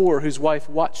about before, whose wife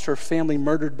watched her family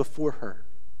murdered before her.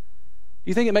 Do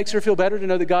you think it makes her feel better to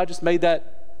know that God just made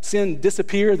that sin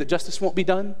disappear, that justice won't be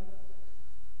done?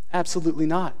 Absolutely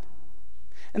not.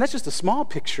 And that's just a small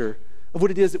picture of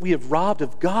what it is that we have robbed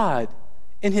of God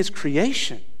in his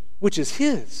creation, which is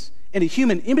his, and a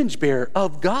human image bearer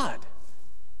of God.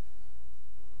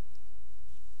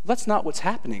 That's not what's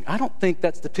happening. I don't think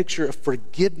that's the picture of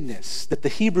forgiveness that the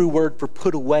Hebrew word for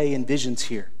put away envisions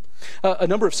here. A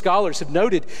number of scholars have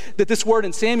noted that this word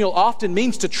in Samuel often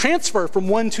means to transfer from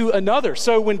one to another.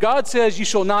 So when God says you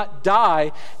shall not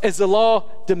die as the law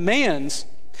demands,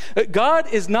 God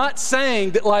is not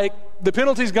saying that the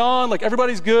penalty's gone,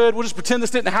 everybody's good, we'll just pretend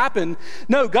this didn't happen.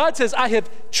 No, God says, I have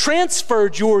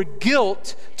transferred your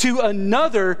guilt to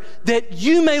another that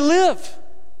you may live.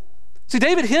 See,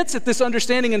 David hints at this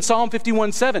understanding in Psalm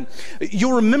 51:7.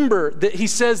 You'll remember that he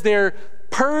says there,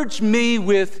 purge me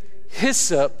with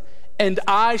hyssop and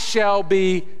I shall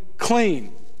be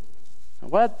clean.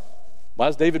 Why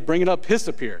is David bringing up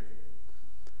hyssop here?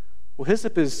 Well,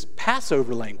 hyssop is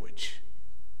Passover language.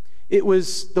 It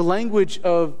was the language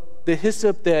of the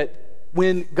hyssop that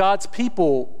when God's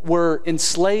people were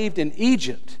enslaved in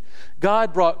Egypt,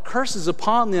 God brought curses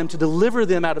upon them to deliver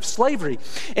them out of slavery.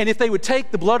 And if they would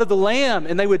take the blood of the lamb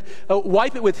and they would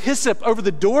wipe it with hyssop over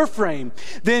the door frame,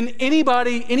 then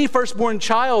any firstborn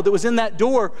child that was in that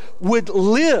door would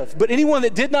live. But anyone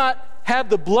that did not have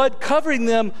the blood covering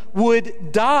them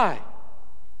would die.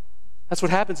 That's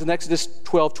what happens in Exodus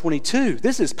 12:22.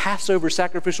 This is Passover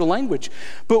sacrificial language.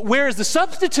 But where is the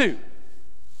substitute?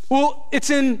 Well, it's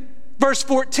in verse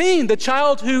 14. The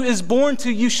child who is born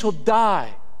to you shall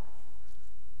die.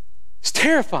 It's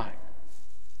terrifying.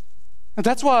 And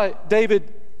that's why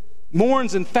David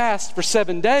mourns and fasts for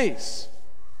 7 days.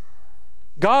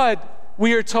 God,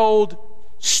 we are told,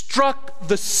 struck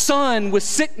the son with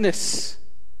sickness,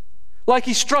 like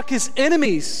he struck his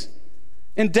enemies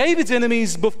and David's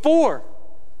enemies before.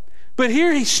 But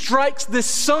here he strikes this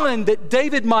son that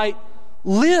David might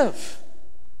live.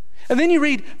 And then you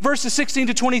read verses 16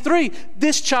 to 23.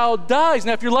 This child dies.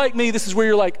 Now, if you're like me, this is where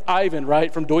you're like Ivan,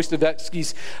 right? From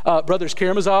Dostoevsky's Brothers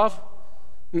Karamazov.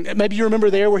 Maybe you remember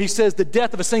there where he says the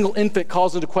death of a single infant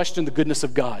calls into question the goodness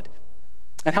of God.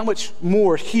 And how much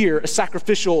more here, a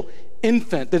sacrificial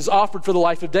infant that is offered for the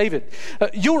life of David.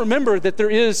 You'll remember that there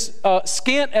is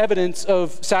scant evidence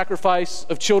of sacrifice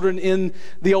of children in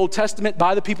the Old Testament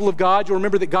by the people of God. You'll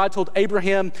remember that God told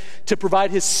Abraham to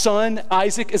provide his son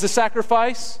Isaac as a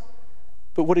sacrifice.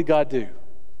 But what did God do?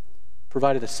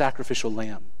 Provided a sacrificial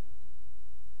lamb.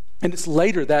 And it's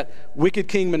later that wicked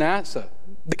King Manasseh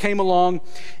that came along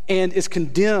and is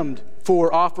condemned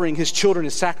for offering his children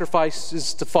as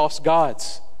sacrifices to false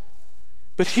gods.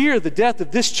 But here, the death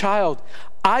of this child,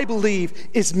 I believe,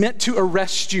 is meant to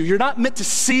arrest you. You're not meant to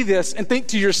see this and think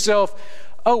to yourself,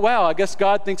 oh, wow, I guess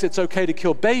God thinks it's okay to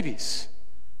kill babies.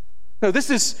 No, this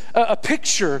is a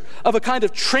picture of a kind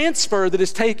of transfer that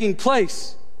is taking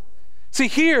place. See,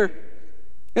 here,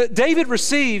 David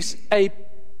receives a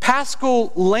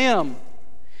paschal lamb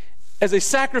as a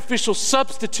sacrificial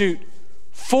substitute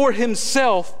for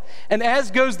himself. And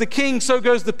as goes the king, so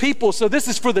goes the people. So this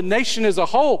is for the nation as a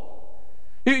whole.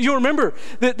 You'll remember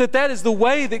that is the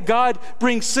way that God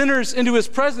brings sinners into his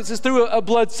presence, is through a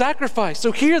blood sacrifice.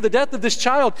 So here, the death of this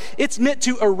child, it's meant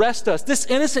to arrest us. This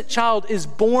innocent child is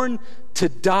born to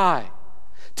die,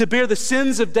 to bear the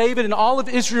sins of David and all of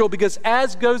Israel, because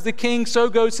as goes the king, so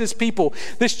goes his people.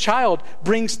 This child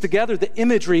brings together the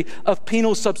imagery of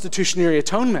penal substitutionary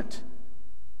atonement.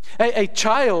 A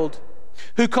child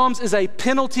who comes as a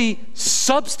penalty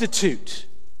substitute,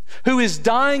 who is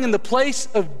dying in the place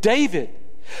of David,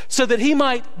 so that he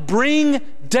might bring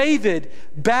David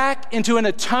back into an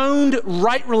atoned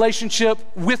right relationship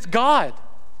with God.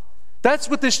 That's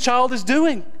what this child is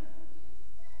doing.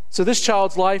 So this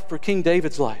child's life for King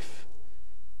David's life,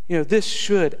 this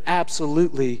should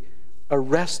absolutely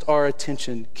arrest our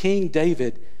attention. King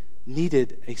David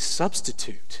needed a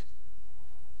substitute.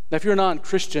 Now, if you're a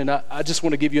non-Christian, I just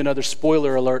want to give you another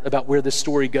spoiler alert about where this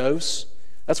story goes.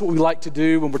 That's what we like to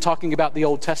do when we're talking about the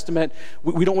Old Testament.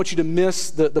 We don't want you to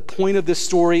miss the point of this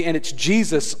story, and it's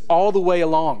Jesus all the way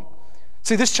along.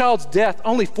 See, this child's death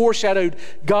only foreshadowed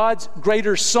God's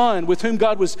greater Son, with whom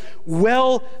God was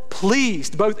well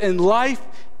pleased, both in life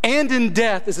and in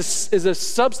death, as a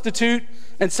substitute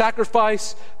and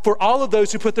sacrifice for all of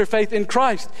those who put their faith in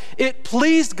Christ. It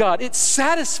pleased God. It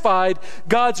satisfied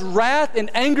God's wrath and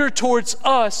anger towards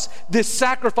us, this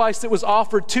sacrifice that was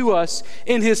offered to us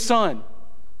in his Son.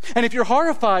 And if you're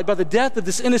horrified by the death of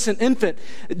this innocent infant,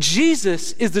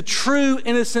 Jesus is the true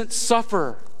innocent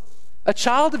sufferer, a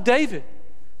child of David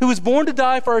who was born to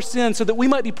die for our sins so that we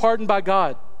might be pardoned by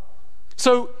God.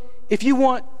 So if you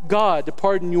want God to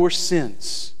pardon your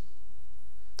sins,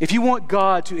 if you want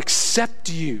God to accept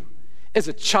you as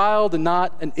a child and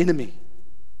not an enemy,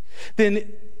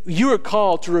 then you are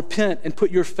called to repent and put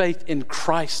your faith in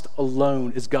Christ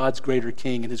alone as God's greater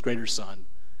King and his greater Son.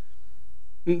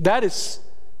 That is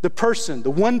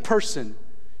the one person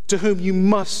to whom you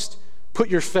must put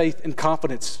your faith and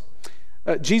confidence.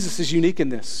 Jesus is unique in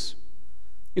this.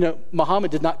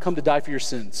 Muhammad did not come to die for your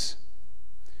sins.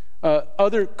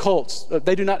 Other cults,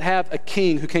 they do not have a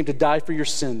king who came to die for your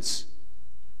sins.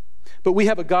 But we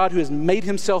have a God who has made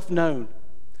himself known,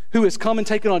 who has come and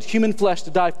taken on human flesh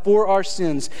to die for our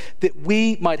sins, that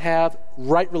we might have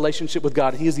right relationship with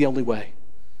God. And he is the only way.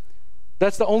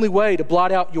 That's the only way to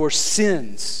blot out your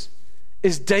sins,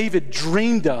 as David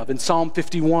dreamed of in Psalm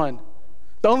 51.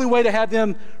 The only way to have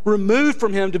them removed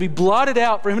from him, to be blotted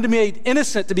out, for him to be made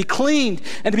innocent, to be cleaned,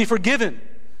 and to be forgiven.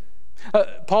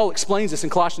 Paul explains this in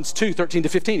Colossians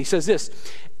 2:13-15. He says this,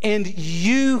 "And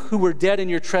you who were dead in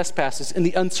your trespasses in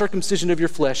the uncircumcision of your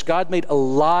flesh, God made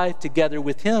alive together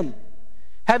with him,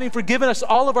 having forgiven us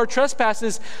all of our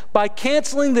trespasses by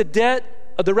canceling the debt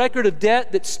of the record of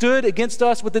debt that stood against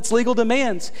us with its legal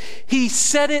demands. He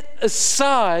set it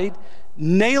aside,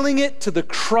 nailing it to the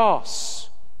cross.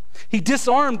 He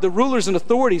disarmed the rulers and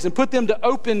authorities and put them to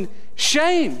open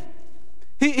shame.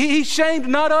 He shamed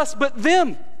not us, but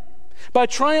them by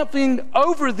triumphing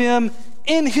over them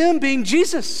in him being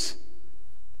Jesus.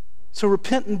 So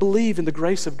repent and believe in the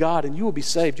grace of God and you will be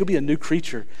saved. You'll be a new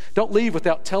creature. Don't leave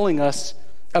without telling us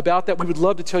about that. We would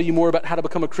love to tell you more about how to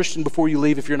become a Christian before you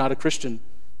leave if you're not a Christian.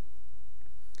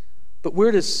 But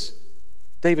where does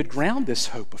David ground this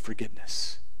hope of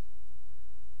forgiveness?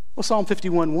 Well, Psalm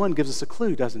 51:1 gives us a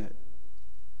clue, doesn't it?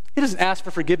 He doesn't ask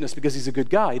for forgiveness because he's a good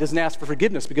guy. He doesn't ask for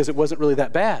forgiveness because it wasn't really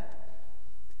that bad.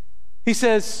 He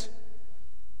says,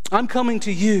 I'm coming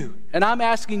to you and I'm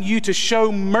asking you to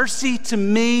show mercy to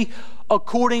me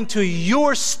according to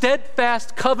your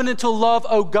steadfast covenantal love,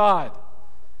 O God.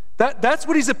 That's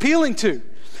what he's appealing to.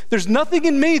 There's nothing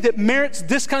in me that merits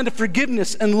this kind of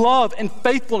forgiveness and love and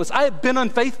faithfulness. I have been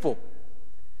unfaithful.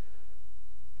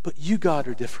 But you, God,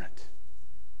 are different.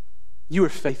 You are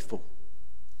faithful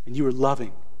and you are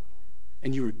loving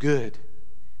and you are good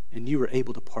and you are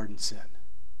able to pardon sin.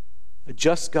 A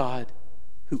just God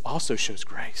who also shows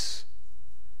grace.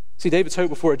 See, David's hope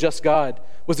before a just God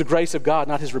was the grace of God,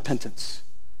 not his repentance.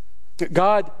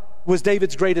 God was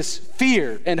David's greatest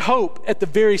fear and hope at the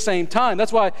very same time.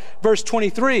 That's why verse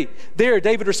 23, there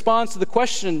David responds to the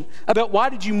question about why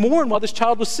did you mourn while this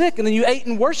child was sick and then you ate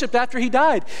and worshiped after he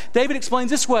died. David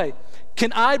explains this way,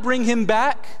 can I bring him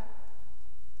back?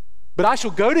 But I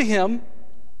shall go to him,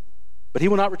 but he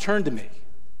will not return to me.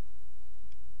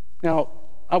 Now,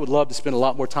 I would love to spend a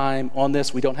lot more time on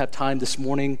this. We don't have time this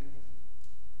morning.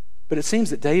 But it seems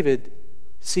that David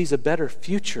sees a better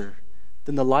future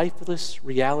than the lifeless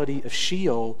reality of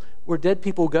Sheol, where dead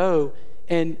people go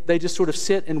and they just sort of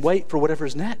sit and wait for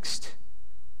whatever's next.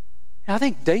 And I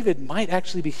think David might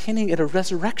actually be hinting at a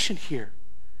resurrection here,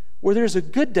 where there's a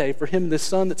good day for him and this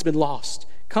son that's been lost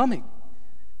coming.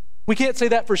 We can't say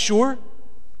that for sure,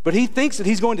 but he thinks that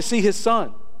he's going to see his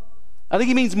son. I think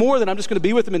he means more than I'm just going to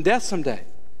be with him in death someday.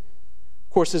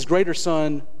 Of course, his greater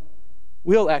son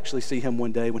will actually see him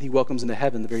one day when he welcomes into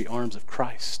heaven the very arms of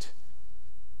Christ.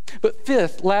 But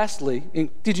fifth, lastly,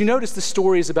 did you notice the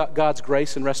story is about God's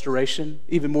grace and restoration,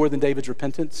 even more than David's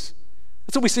repentance?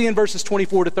 That's what we see in verses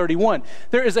 24 to 31.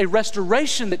 There is a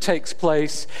restoration that takes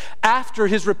place after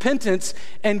his repentance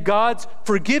and God's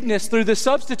forgiveness through the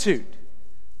substitute.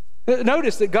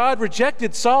 Notice that God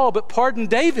rejected Saul but pardoned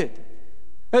David.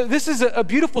 This is a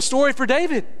beautiful story for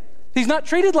David. He's not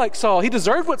treated like Saul. He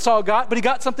deserved what Saul got, but he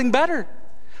got something better.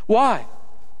 Why?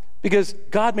 Because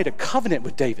God made a covenant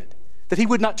with David that he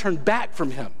would not turn back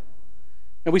from him.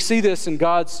 And we see this in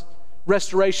God's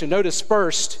restoration. Notice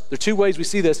first, there are two ways we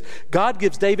see this. God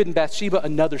gives David and Bathsheba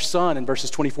another son in verses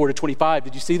 24 to 25.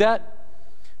 Did you see that?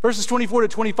 Verses 24 to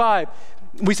 25,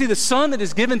 we see the son that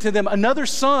is given to them, another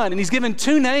son, and he's given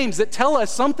two names that tell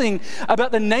us something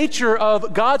about the nature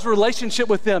of God's relationship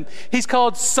with them. He's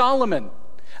called Solomon,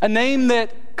 a name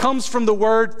that comes from the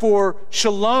word for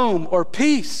shalom or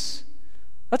peace.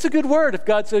 That's a good word if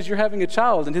God says you're having a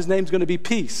child and his name's going to be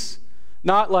peace,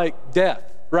 not like death,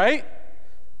 right?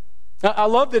 I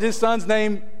love that his son's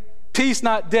name, peace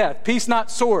not death, peace not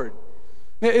sword.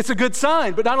 It's a good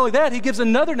sign, but not only that, he gives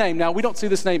another name. Now, we don't see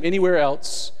this name anywhere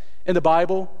else in the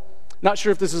Bible. Not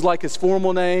sure if this is like his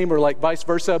formal name or like vice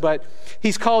versa, but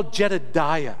he's called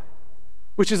Jedediah,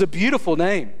 which is a beautiful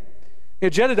name. You know,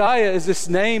 Jedediah is this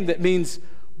name that means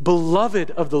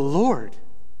beloved of the Lord.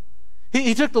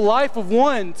 He took the life of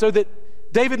one so that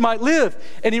David might live,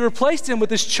 and he replaced him with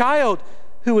this child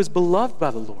who was beloved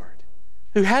by the Lord,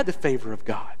 who had the favor of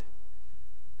God,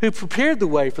 who prepared the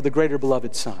way for the greater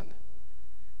beloved son.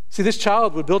 See, this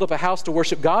child would build up a house to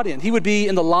worship God in. He would be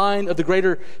in the line of the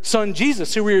greater son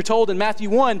Jesus, who we are told in Matthew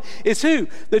 1 is who?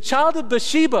 The child of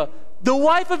Bathsheba, the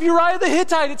wife of Uriah the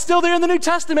Hittite. It's still there in the New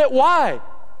Testament. Why?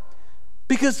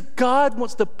 Because God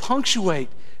wants to punctuate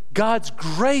God's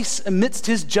grace amidst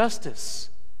his justice.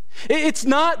 It's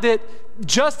not that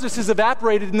justice has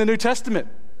evaporated in the New Testament.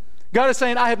 God is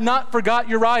saying, I have not forgot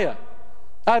Uriah.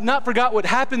 I have not forgot what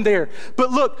happened there.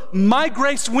 But look, my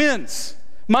grace wins.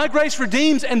 My grace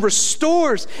redeems and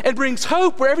restores and brings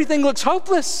hope where everything looks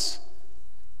hopeless.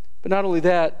 But not only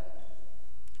that,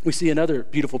 we see another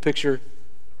beautiful picture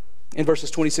in verses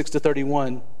 26 to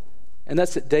 31, and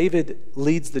that's that David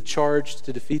leads the charge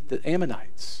to defeat the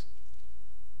Ammonites.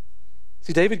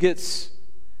 See, David gets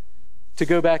to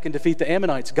go back and defeat the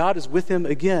Ammonites. God is with him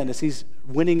again as he's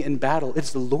winning in battle.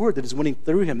 It's the Lord that is winning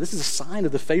through him. This is a sign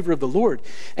of the favor of the Lord.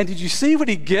 And did you see what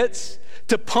he gets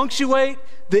to punctuate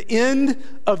the end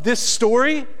of this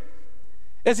story?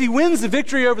 As he wins the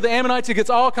victory over the Ammonites, he gets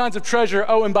all kinds of treasure.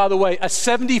 Oh, and by the way, a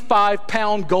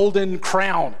 75-pound golden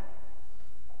crown.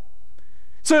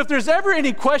 So if there's ever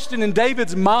any question in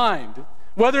David's mind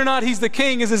whether or not he's the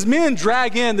king, as his men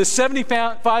drag in the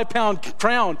 75-pound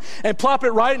crown and plop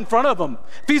it right in front of him,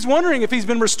 if he's wondering if he's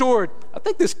been restored, I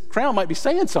think this crown might be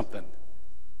saying something.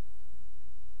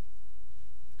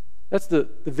 That's the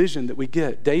vision that we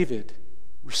get. David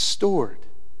restored.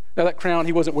 Now that crown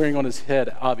he wasn't wearing on his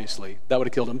head, obviously. That would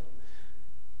have killed him.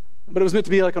 But it was meant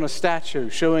to be like on a statue,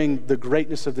 showing the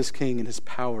greatness of this king and his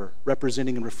power,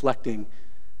 representing and reflecting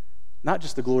not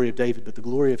just the glory of David, but the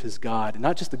glory of his God. And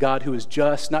not just the God who is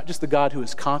just, not just the God who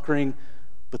is conquering,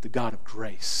 but the God of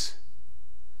grace.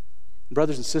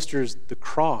 Brothers and sisters, the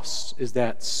cross is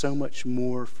that so much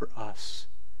more for us.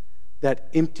 That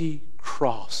empty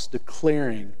cross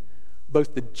declaring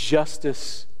both the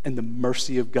justice and the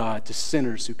mercy of God to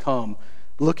sinners who come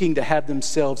looking to have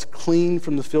themselves clean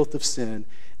from the filth of sin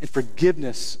and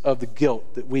forgiveness of the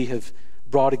guilt that we have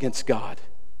brought against God.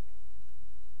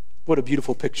 What a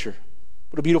beautiful picture.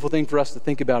 What a beautiful thing for us to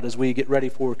think about as we get ready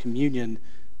for communion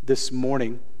this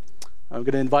morning. I'm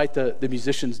going to invite the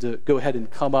musicians to go ahead and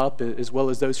come up, as well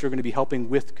as those who are going to be helping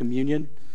with communion.